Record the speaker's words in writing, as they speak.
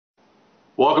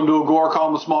Welcome to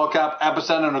AGORACOM, the Small Cap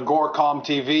Epicenter, and AGORACOM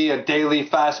TV, a daily,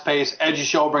 fast-paced, edgy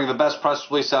show bringing the best press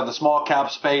release out of the small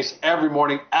cap space every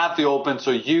morning at the open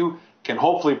so you can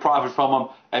hopefully profit from them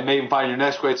and maybe find your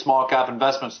next great small cap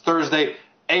investments. Thursday,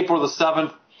 April the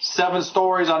 7th. 7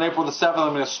 stories on April the 7th.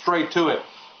 I'm going to straight to it.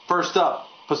 First up,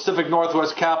 Pacific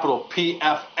Northwest Capital,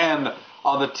 PFN,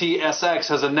 on the TSX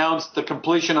has announced the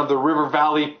completion of the River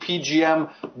Valley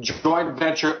PGM joint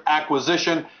venture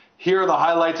acquisition. Here are the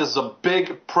highlights. This is a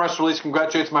big press release.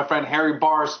 Congratulations, my friend Harry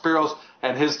Barr-Spiros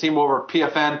and his team over at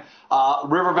PFN.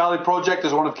 River Valley Project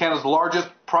is one of Canada's largest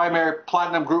primary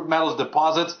platinum group metals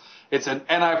deposits. It's an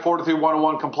NI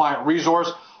 43-101 compliant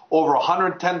resource. Over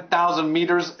 110,000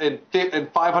 meters and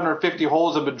 550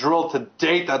 holes have been drilled to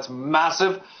date. That's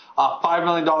massive. A $5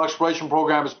 million exploration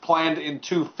program is planned in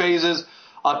 2 phases.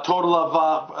 A total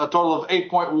of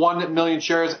 8.1 million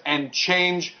shares and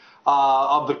change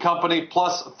of the company,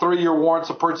 plus 3-year warrants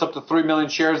to purchase up to 3 million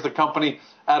shares of the company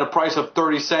at a price of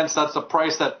 30 cents. That's the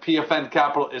price that PFN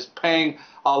Capital is paying.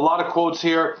 A lot of quotes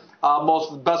here.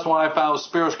 The best one I found was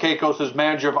Spiros Keikos, who's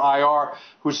manager of IR,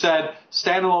 who said,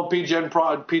 standalone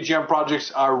PGM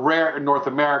projects are rare in North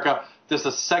America. This is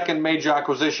the second major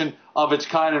acquisition of its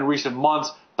kind in recent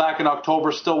months. Back in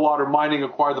October, Stillwater Mining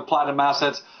acquired the platinum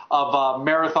assets of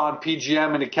Marathon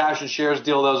PGM in a cash and shares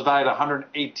deal that was valued at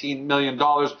 $118 million.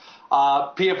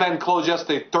 PFN closed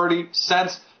yesterday 30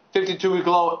 cents, 52-week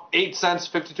low, 8 cents,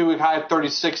 52-week high,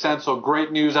 36 cents. So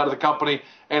great news out of the company,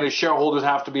 and its shareholders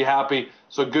have to be happy.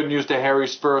 So good news to Harry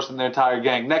Spiros and the entire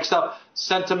gang. Next up,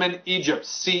 Centamin Egypt,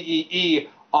 CEE,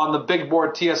 on the big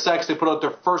board TSX. They put out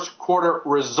their first quarter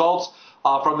results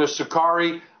from their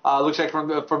Sukari. Looks like from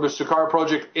the Sukari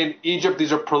project in Egypt.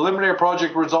 These are preliminary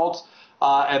project results,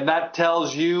 and that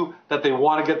tells you that they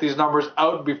want to get these numbers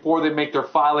out before they make their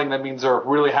filing. That means they're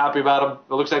really happy about them.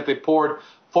 It looks like they poured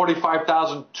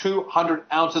 45,200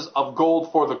 ounces of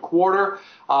gold for the quarter.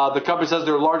 The company says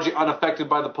they're largely unaffected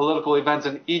by the political events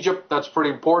in Egypt. That's pretty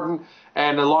important.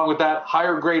 And along with that,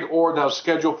 higher grade ore that was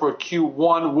scheduled for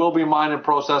Q1 will be mined and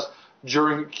processed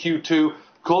during Q2.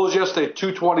 Closed yesterday,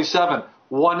 227.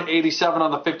 187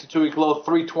 on the 52-week low,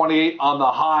 328 on the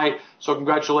high. So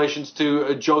congratulations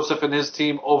to Joseph and his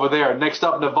team over there. Next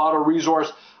up, Nevado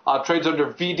Resource trades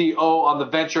under VDO on the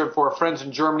venture for our friends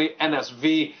in Germany,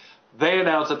 NSV. They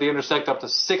announced that they intersect up to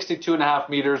 62.5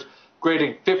 meters,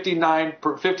 grading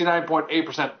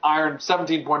 59.8% iron,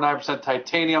 17.9%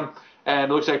 titanium, and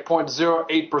it looks like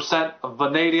 0.08% of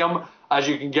vanadium. As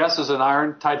you can guess, is an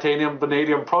iron, titanium,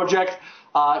 vanadium project.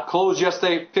 Closed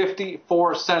yesterday,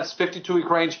 54 cents, 52-week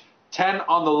range, 10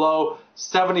 on the low,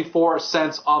 74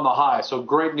 cents on the high. So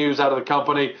great news out of the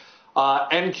company.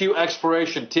 NQ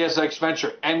Exploration, TSX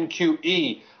Venture,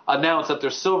 NQE, announced that their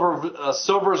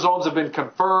silver zones have been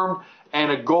confirmed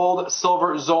and a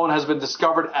gold-silver zone has been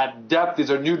discovered at depth.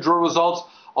 These are new drill results.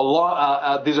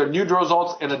 These are new drill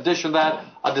results. In addition to that,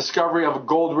 a discovery of a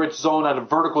gold-rich zone at a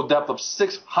vertical depth of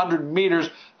 600 meters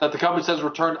that the company says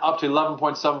returned up to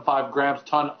 11.75 grams per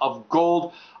ton of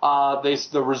gold.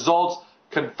 The results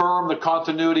confirm the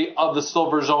continuity of the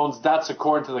silver zones. That's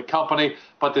according to the company.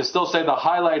 But they still say the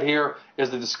highlight here is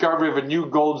the discovery of a new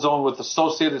gold zone with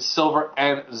associated silver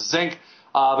and zinc.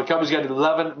 The company's got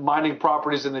 11 mining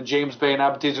properties in the James Bay and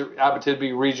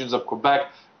Abitibi regions of Quebec.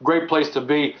 Great place to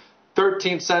be.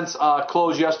 13 cents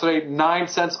closed yesterday, 9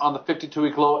 cents on the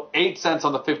 52-week low, 8 cents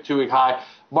on the 52-week high.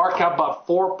 Market cap about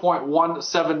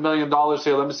 $4.17 million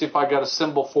here. Let me see if I got a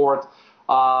symbol for it.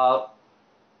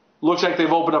 Looks like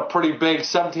they've opened up pretty big,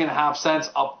 17.5 cents,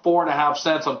 up 4.5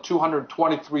 cents on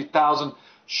 223,000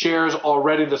 shares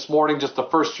already this morning, just the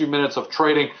first few minutes of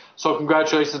trading. So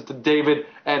congratulations to David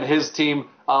and his team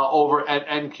over at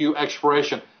NQ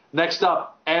Exploration. Next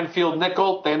up, Anfield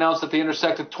Nickel. They announced that they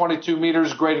intersected 22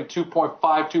 meters, grading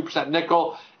 2.52%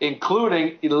 nickel,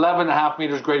 including 11.5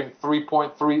 meters, grading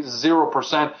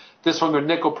 3.30%. This from their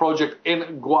nickel project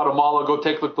in Guatemala. Go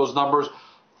take a look at those numbers.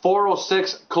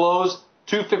 406 closed,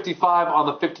 255 on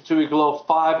the 52-week low,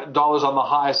 $5 on the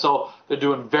high. So they're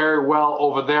doing very well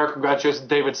over there. Congratulations to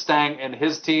David Stang and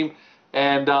his team.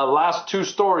 And last 2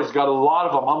 stories, got a lot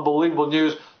of them. Unbelievable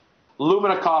news.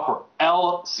 Lumina Copper,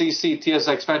 LCC,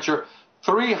 TSX Venture,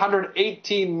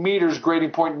 318 meters, grading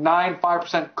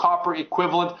 0.95% copper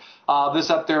equivalent.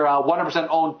 This at their 100%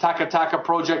 owned Taca Taca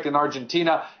project in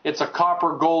Argentina. It's a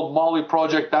copper gold moly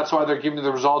project. That's why they're giving you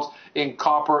the results in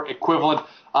copper equivalent.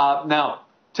 Now,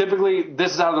 typically,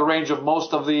 this is out of the range of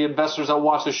most of the investors that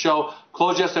watch the show.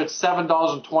 Closed yesterday at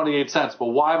 $7.28. But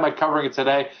why am I covering it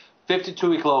today?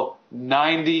 52-week low,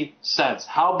 90 cents.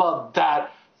 How about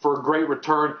that for a great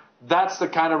return? That's the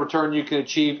kind of return you can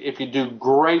achieve if you do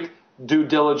great due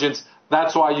diligence.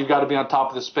 That's why you've got to be on top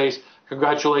of the space.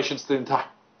 Congratulations to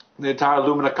the entire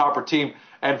Lumina Copper team.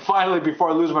 And finally, before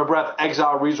I lose my breath,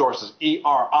 Exile Resources,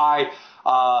 ERI.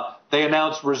 They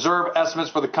announced reserve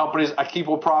estimates for the company's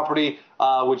Akipo property,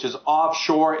 which is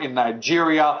offshore in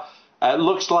Nigeria. It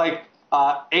looks like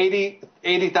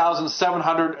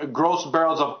 80,700 gross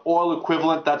barrels of oil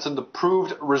equivalent. That's in the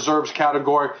proved reserves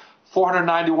category.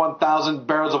 491,000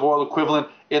 barrels of oil equivalent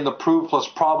in the proved plus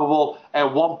probable, and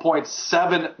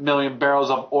 1.7 million barrels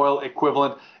of oil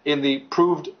equivalent in the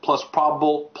proved plus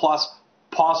probable plus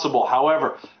possible.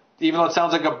 However, even though it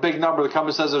sounds like a big number, the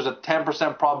company says there's a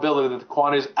 10% probability that the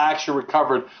quantities actually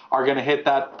recovered are going to hit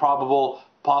that probable,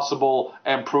 possible,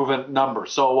 and proven number.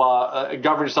 So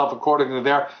govern yourself accordingly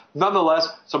there. Nonetheless,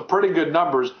 some pretty good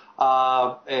numbers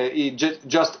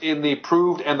just in the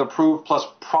proved and the proved plus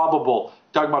probable.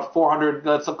 Talking about 400,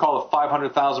 let's call it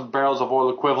 500,000 barrels of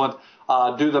oil equivalent.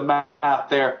 Do the math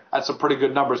there. That's some pretty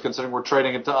good numbers considering we're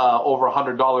trading at over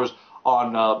 $100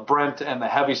 on Brent and the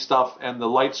heavy stuff and the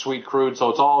light sweet crude. So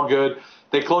it's all good.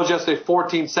 They closed yesterday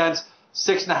 14 cents,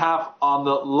 6.5 on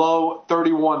the low,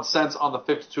 31 cents on the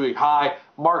 52-week high.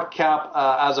 Market cap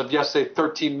as of yesterday,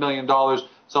 $13 million.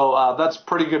 So that's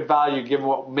pretty good value given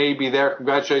what may be there.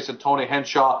 Congratulations to Tony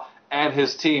Henshaw and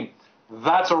his team.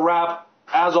 That's a wrap.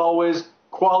 As always,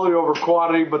 quality over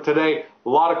quantity, but today, a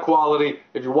lot of quality.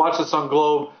 If you watch this on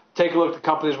Globe, take a look at the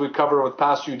companies we've covered over the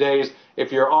past few days.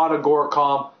 If you're on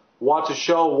AGORACOM, watch the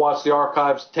show, watch the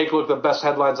archives, take a look at the best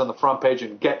headlines on the front page,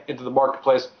 and get into the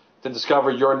marketplace to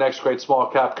discover your next great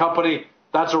small cap company.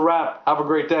 That's a wrap. Have a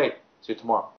great day. See you tomorrow.